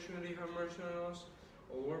most holy Trinity, have mercy on us.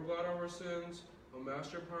 O Lord, blot out our sins. O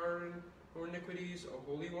Master, pardon our iniquities. O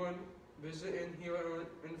Holy One, visit and heal our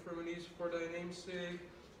infirmities for thy name's sake.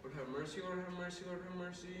 Lord, have mercy, Lord, have mercy, Lord, have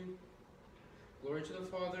mercy. Glory to the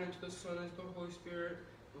Father, and to the Son, and to the Holy Spirit,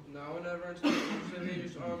 both now and ever, and to the ages of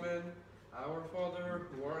ages. Amen. Our Father,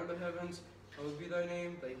 who art in the heavens, hallowed be thy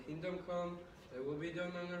name. Thy kingdom come, thy will be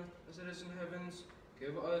done on earth as it is in heavens.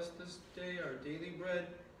 Give us this day our daily bread,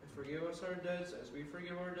 and forgive us our debts as we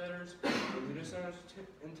forgive our debtors. And lead us not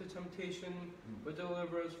into temptation, but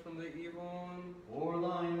deliver us from the evil one. For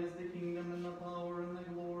thine is the kingdom and the power and the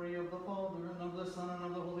glory of the Father and of the Son and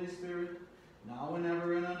of the Holy Spirit, now and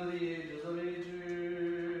ever and unto the ages of ages.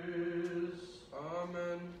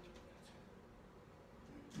 Amen.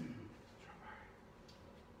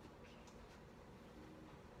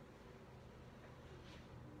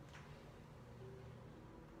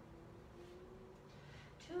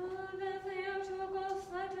 To Bethlehem to Ghost,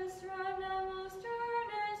 let us strive now most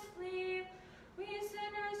earnestly. We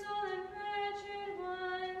sinners all and wretched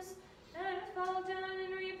ones, and fall down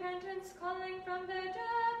in repentance, calling from the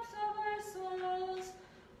depths of our souls.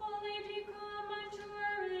 Only become unto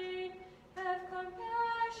our aid, have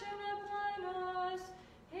compassion upon us.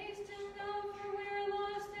 Hasten now, for we are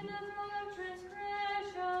lost in a throng of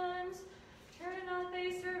transgressions. Turn not thy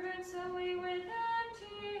servants away with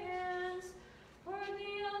empty hands. For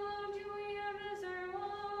thee alone do we have as our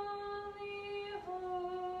only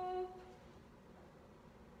hope.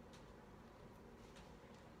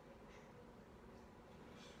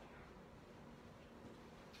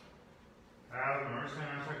 Have mercy on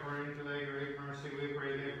us according to thy great mercy, we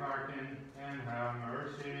pray thee, pardon and have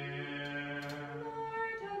mercy.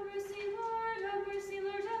 Lord, have mercy, Lord, have mercy,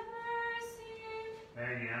 Lord, have mercy.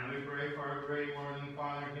 Again, we pray for our great Lord and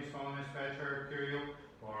Father, His Holiness Patriarch,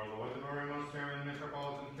 for our Lord the Very Most Reverend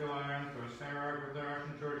Metropolitan Kilian, for Sarah of the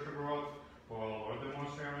Russian Church abroad, for our Lord the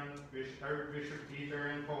Most Reverend Archbishop Peter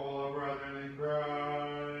and Paul, our brethren in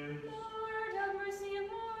Christ. Lord, have mercy,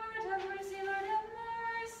 Lord, have mercy, Lord, have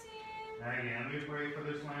mercy. Again, we pray for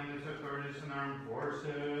this land, its authorities and armed forces.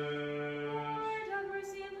 Lord, have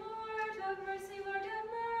mercy, Lord, have mercy, Lord, have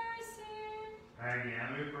mercy.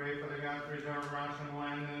 Again, we pray for the God-preserved Russian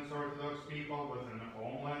land and its Orthodox people within the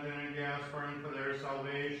homeland and in diaspora and for their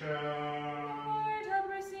salvation. Lord, have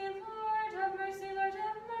mercy, Lord, have mercy, Lord,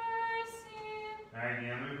 have mercy.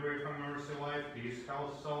 Again, we pray for mercy, life, peace,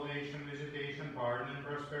 health, salvation, visitation, pardon, and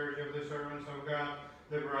prosperity of the servants of God,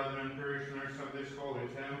 the brethren and parishioners of this holy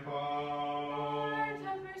temple. Lord,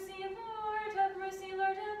 have mercy, Lord, have mercy,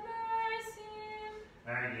 Lord, have mercy.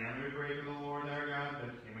 Again, we pray to the Lord our God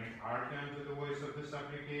that He may hearken to the voice of the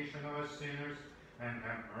supplication of us sinners, and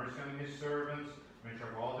have mercy on His servants, which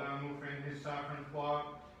are all down moving His sovereign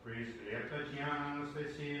flock. Priest Tatiana,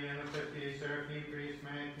 Anastasia, Anastasia, Seraphim, Priest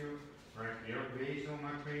Matthew, Raphael, Basil,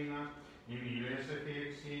 Macrina, Emilia, Sophia,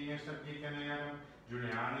 Xenia, Sapicanera,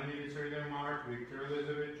 Juliana, Milicia, Mark, Victor,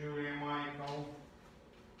 Elizabeth, Julia, Michael,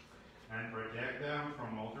 and protect them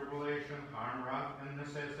from all tribulation, harm, wrath, and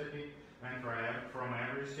necessity, and from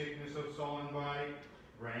every sickness of soul and body.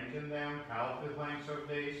 Grant in them health with length of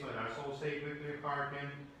days. Let us all say quickly,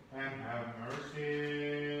 hearken and have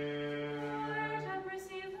mercy. Lord, have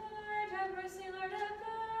mercy, Lord, have mercy, Lord, have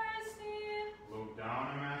mercy. Look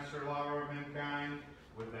down, O Master, lover of mankind,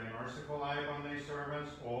 with thy merciful eye on thy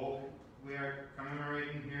servants, all we are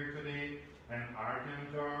commemorating here today, and hearken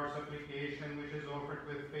to our supplication which is offered offered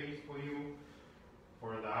with faithful you.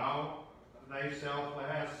 For thou thyself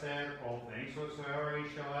hast said, all things whatsoever ye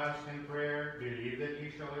shall ask in prayer, believe that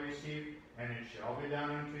ye shall receive, and it shall be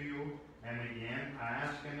done unto you. And again,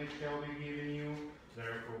 ask, and it shall be given you.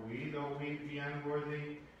 Therefore we, though we be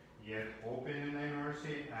unworthy, yet hoping in thy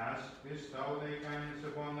mercy, ask, bestow thy kindness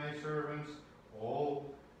upon thy servants,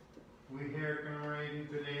 all we here commemorating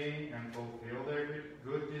today, and fulfill their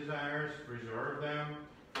good desires, preserve them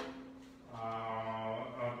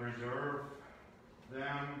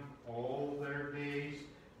all their days,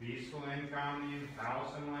 peaceful and calm in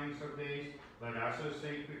health and length of days. Let us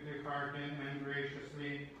say quickly hearken and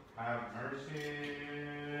graciously have mercy.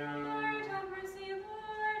 Lord, have mercy,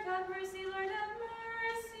 Lord, have mercy, Lord, have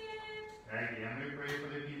mercy. Again we pray for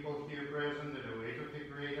the people here present, that await of the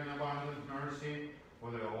great and abundant mercy, for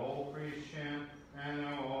the all Christian and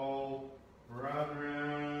the all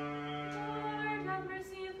brethren. Lord, have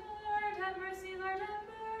mercy, Lord, have mercy, Lord, have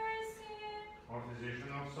mercy. O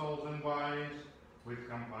physician of souls and bodies, with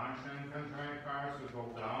compassion and contrite hearts, we go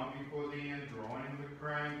down before thee, and drawing with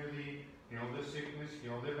crying to thee, heal the sickness,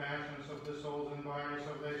 heal the passions of the souls and bodies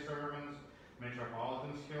of thy servants,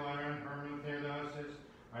 Metropolitan Skillare and Herman Theodosius,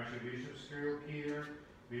 Archbishop Cyril Peter,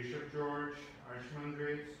 Bishop George,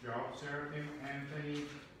 Archimandrites, Job Seraphim, Anthony,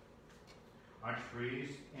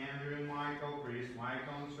 Archpriest Andrew and Michael, Priest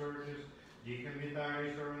Michael and Sergius, Deacon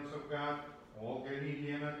Vitali, servants of God, Olga,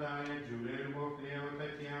 Lydia, Natalia, Julia, Lubov, Leo,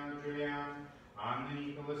 Tatiana, Juliana, Anna,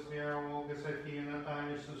 Nicholas, Vera, Olga, Sophia,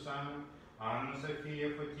 Natalia, Susanna, Anna,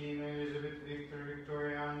 Sophia, Fatima, Elizabeth, Victor,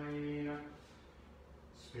 Victoria, Anna, Elena,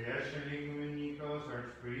 especially Igman Nicholas,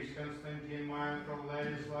 Archpriest Constantine, Michael,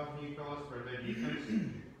 Ladislav Nicholas, for the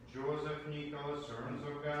deacons, Joseph Nicholas, servants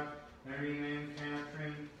of God, Marina and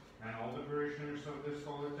Catherine, and all the parishioners of this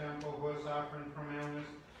holy temple who are suffering from illness,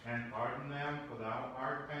 and pardon them, for thou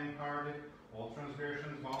art kind-hearted, all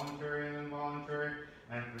transgressions voluntary and involuntary,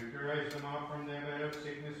 and quickly raise them up from their bed of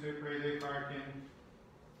sickness, we pray thee, hearken,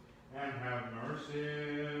 and have mercy.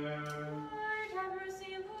 Lord, have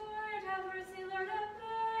mercy, Lord, have mercy, Lord, have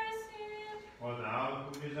mercy. O thou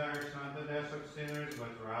who desirest not the death of sinners,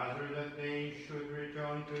 but rather that they should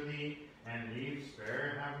return to thee, and leave,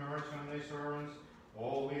 spare, have mercy on thy servants,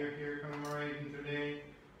 all we are here commemorating today.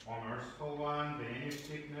 O merciful one, banish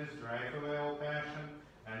sickness, drive away all passion,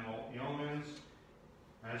 and all ailments,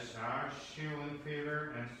 as such shield and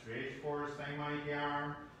fever, and stretch forth thy mighty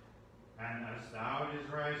arm, and as thou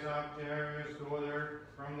didst rise up Darius' daughter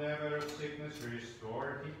from the bed of sickness,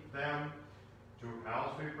 restore them to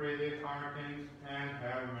health, we pray thee, hearken, and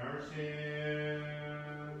have mercy.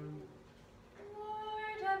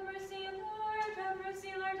 Lord, have mercy, Lord, have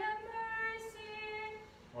mercy, Lord, have mercy.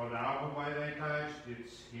 O thou who by thy touch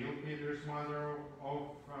didst heal Peter's mother-in-law,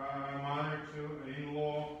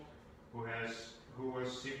 who was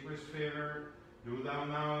sick with fever, do thou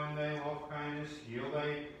now in thy love kindness heal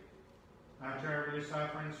thy terribly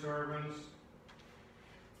suffering servants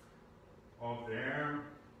of their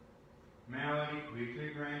malady, quickly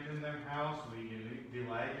granting them health. We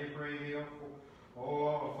delightly pray thee,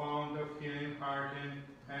 O fount of healing, hearken,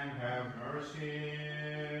 and have mercy.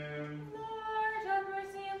 Lord, have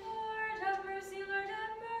mercy, Lord, have mercy, Lord,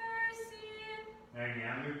 have mercy.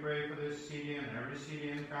 Again we pray for this city and every city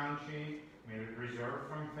and country. May we preserve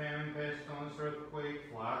from famine, pestilence, earthquake,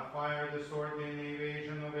 flood, fire, the sword, the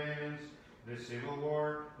invasion of aliens, the civil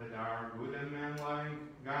war, that our good and man-loving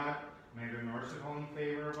God may be merciful and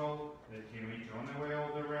favorable, that he may turn away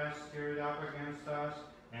all the rest stirred up against us,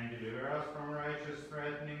 and deliver us from righteous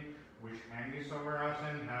threatening, which hangeth over us,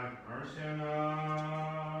 and have mercy on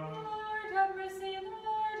us. Lord, have mercy,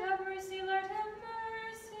 Lord, have mercy, Lord, have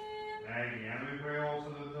mercy. Again we pray also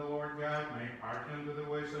that the Lord God may hearken to the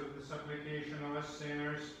voice of the supplication of us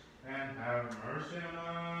sinners, and have mercy on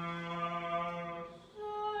us.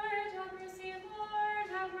 Lord, have mercy, Lord,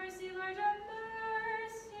 have mercy, Lord, have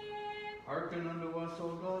mercy. Hearken unto us, O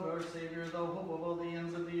God, our Savior, thou hope of all the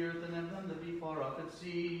ends of the earth, and have none that be far off at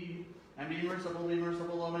sea. And be merciful,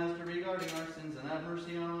 O Master, regarding our sins, and have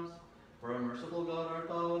mercy on us. For a merciful God art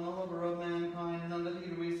thou, and a lover of mankind, and unto thee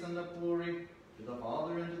do we send up glory, to the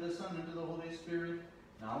Father, and to the Son, and to the Holy Spirit,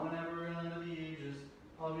 now and ever, and unto the ages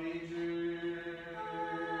of ages.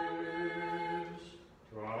 Amen.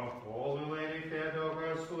 To our Holy Lady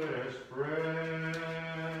Theotokos, let us pray.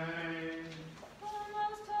 O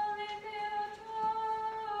most holy Theotokos,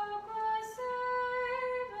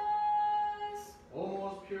 save us. O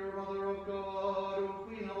most pure Mother of God, O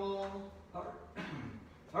Queen of all,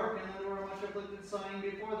 hearken unto our much afflicted sighing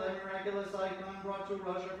before thy miraculous icon brought to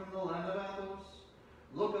Russia from the land of Athos.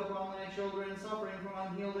 Look upon thy children suffering from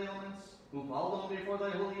unhealed ailments, who fall down before thy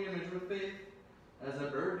holy image with faith, As a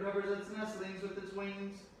bird covers its nestlings with its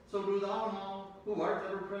wings, so do thou now, who art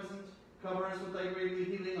ever present, cover us with thy greatly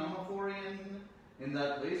healing Amaphorian. In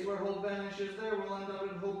that place where hope vanishes, there will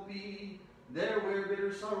undoubted hope be. There where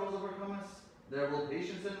bitter sorrows overcome us, there will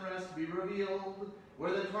patience and rest be revealed.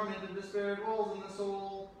 Where the torment of despair dwells in the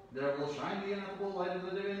soul, there will shine the ineffable light of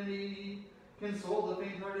the divinity. Console the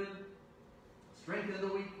faint-hearted, strengthen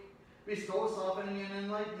the weak, bestow softening and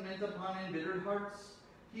enlightenment upon embittered hearts.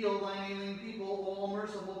 Heal thine ailing people, O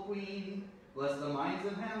all-merciful Queen. Bless the minds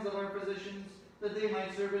and hands of our physicians, that they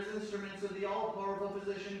might serve as instruments of the all-powerful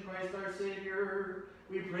physician, Christ our Savior.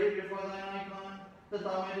 We pray before thine icon, that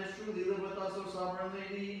thou mightest truly live with us, O sovereign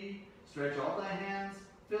Lady. Stretch out thy hands,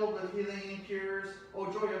 filled with healing and cures, O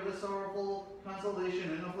joy of the sorrowful,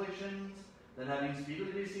 consolation in afflictions, that having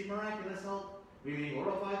speedily received miraculous help, we may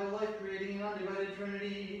glorify the life-creating and undivided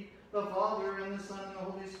Trinity, the Father and the Son and the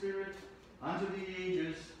Holy Spirit, unto the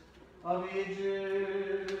ages of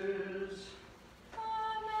ages.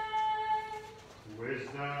 Amen.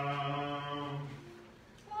 Wisdom.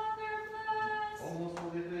 Father, bless. O most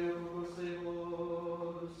holy Theotokos, save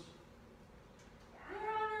us. More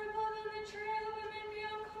honorable than the trail of women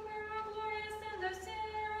beyond compare, more glorious than the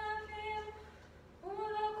seraphim. O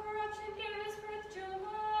thou corruption gavest birth to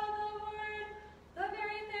God the Word, the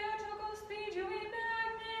very Theotokos thee do we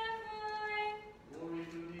magnify. Glory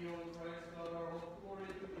to thee, O Christ, God our hope, glory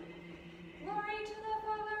to thee. Glory to the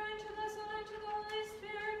Father, and to the Son, and to the Holy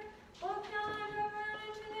Spirit, both now and ever, and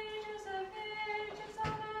into the ages of ages.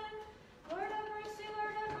 Amen. Lord have mercy,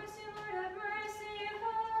 Lord have mercy, Lord have mercy.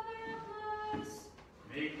 Father, bless.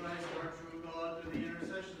 May Christ our true God, through the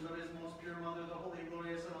intercessions of his most pure Mother, the holy,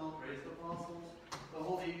 glorious, and all-praised apostles, the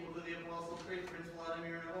holy equal to the apostles, great Prince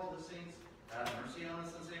Vladimir, and all the saints, have mercy on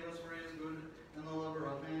us and save us for his good, and the lover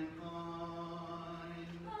of mankind.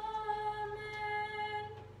 Amen.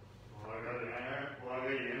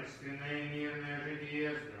 Благоденственное мирное житие,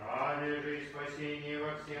 здравие, жизнь, спасение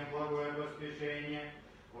во всем благое поспешение,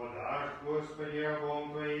 подашь, Господи,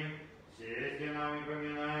 рабом Твоим, сети нам и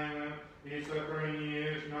поминаемым, и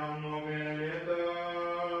сохранишь нам многое лето.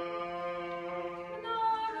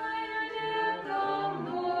 Многое лето,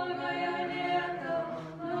 многое лето,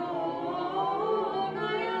 многое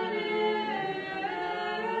лето,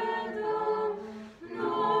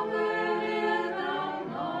 многое лето,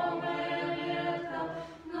 многое лето,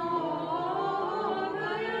 многое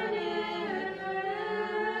лето.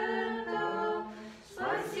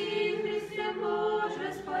 Спаси, Христе Боже,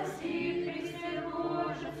 спаси, Христе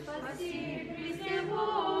Боже, спаси, Христе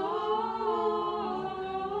Боже.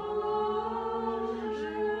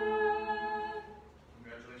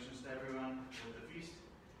 Congratulations to everyone with the feast.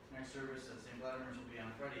 Next service at St. Vladimir's will be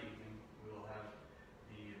on Friday evening. We will have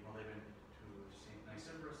the Moleben to St.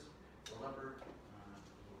 Nicephorus, the leper,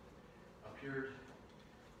 who appeared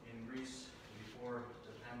in Greece before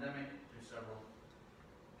the pandemic to several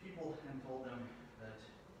people and told them that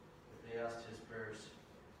if they asked his prayers,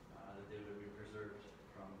 that they would be preserved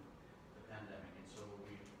from the pandemic. And so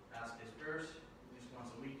we ask his prayers at least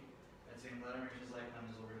once a week at St. Vladimir's. His lifetime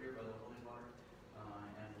is over here by the Holy Water,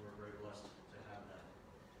 and we're very blessed to have that.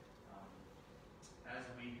 As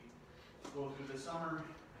we go through the summer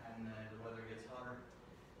and the weather gets hotter,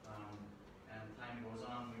 and time goes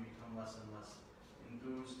on, we become less and less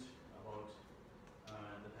enthused about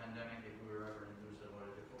the pandemic, if we were ever enthused about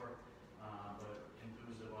it before, but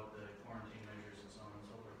enthused about the quarantine measures and so on and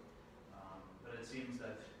so forth. But it seems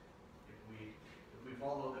that if we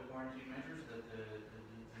follow the quarantine measures, that the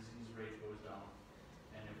disease rate goes down,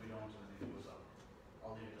 and if we don't, then it goes up.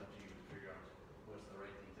 I'll leave it up to you to figure out what's the right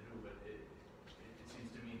thing to do, but it seems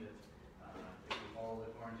to me that if we follow the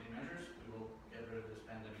quarantine measures, we will get rid of this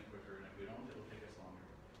pandemic quicker, and if we don't, it'll take us longer,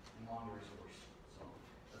 and longer is worse. So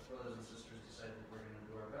let's, brothers and sisters, decide that we're going to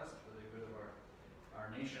do our best for the good of our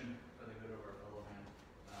nation, for the good of our fellow man,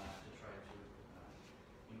 to try to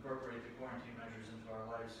incorporate the quarantine measures into our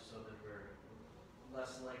lives so that we're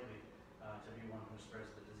less likely to be one who spreads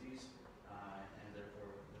the disease, and therefore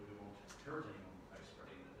that we won't hurt anyone by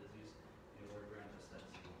spreading the disease. May the Lord grant us that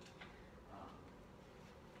zeal.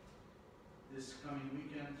 This coming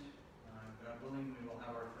weekend, God willing, we will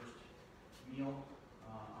have our first meal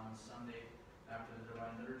on Sunday after the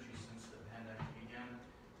Divine Liturgy since the pandemic began,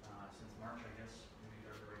 since March, I guess. Maybe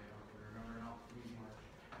February, I don't remember now.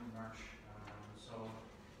 In March. So,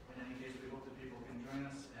 in any case, we hope that people can join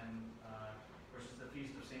us, and of course, it's the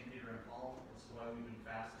Feast of St. Peter and Paul. This is why we've been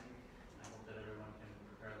fasting. I hope that everyone can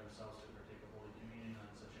prepare themselves to partake of Holy Communion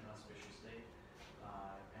on such an auspicious day.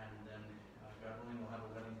 And then, God willing, we'll have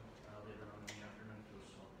a wedding later on in the afternoon too.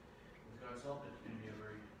 So, with God's help, it's going to be a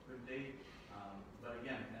very good day. But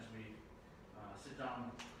again, as we sit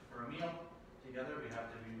down for a meal together, we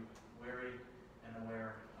have to be wary and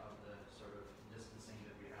aware of the sort of distancing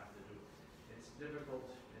that we have to do. It's difficult,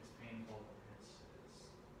 it's painful, it's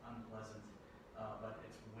unpleasant, but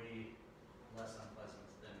it's way less unpleasant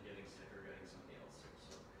than getting sick or getting somebody else sick.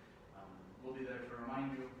 So we'll be there to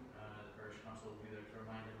remind you. The parish council will be there to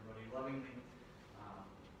remind everybody lovingly.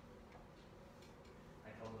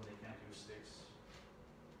 I told them they can't use sticks.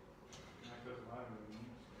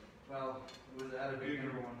 Well, it was at a big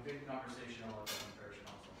conversation all at the parish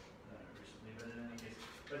council recently, but in any case,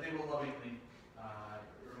 they will lovingly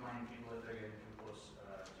remind people if they're getting